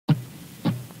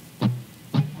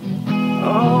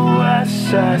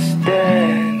I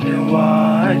stand and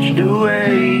watch the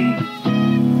way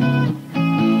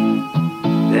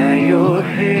that your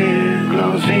hair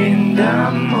glows in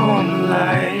the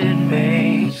moonlight, it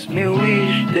makes me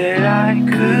wish that I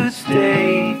could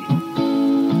stay.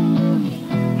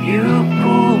 You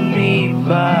pulled me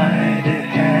by the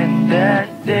hand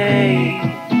that day,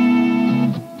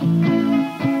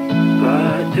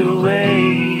 but the way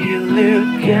you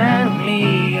look at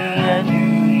me, I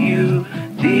knew you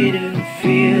didn't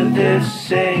feel the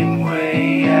same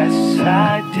way as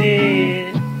I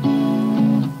did.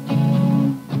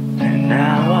 And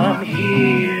now I'm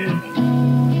here,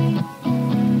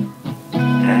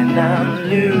 and I'm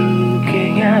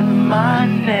looking at my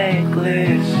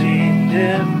necklace in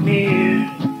the mirror.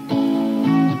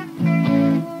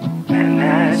 And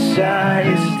as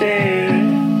I stare,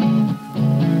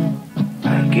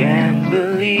 I can't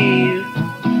believe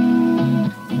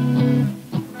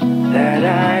that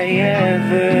I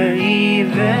ever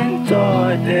even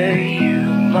thought that you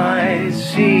might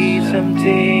see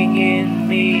something in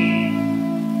me.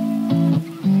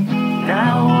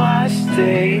 Now I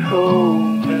stay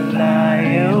home and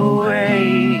lie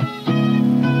awake,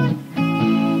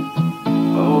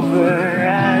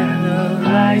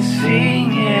 overanalyzing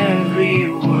every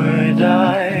word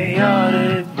I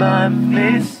uttered by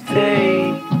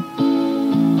mistake.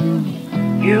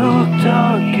 You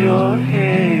tuck your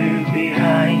hair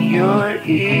behind your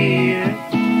ear,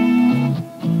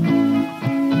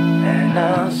 and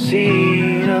I'll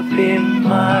sit up in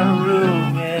my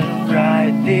room and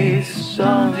write these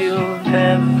songs you'll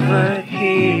never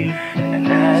hear. And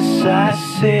as I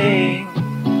sing,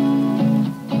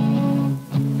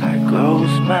 I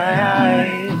close my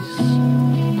eyes,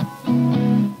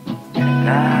 and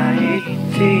I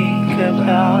think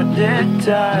about the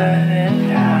time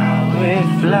and how it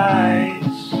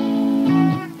flies,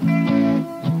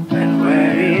 and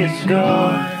where it's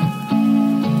gone,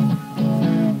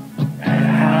 and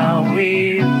how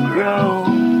we've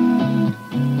grown,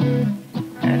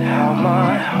 and how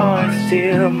my heart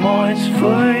still mourns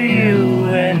for you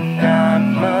and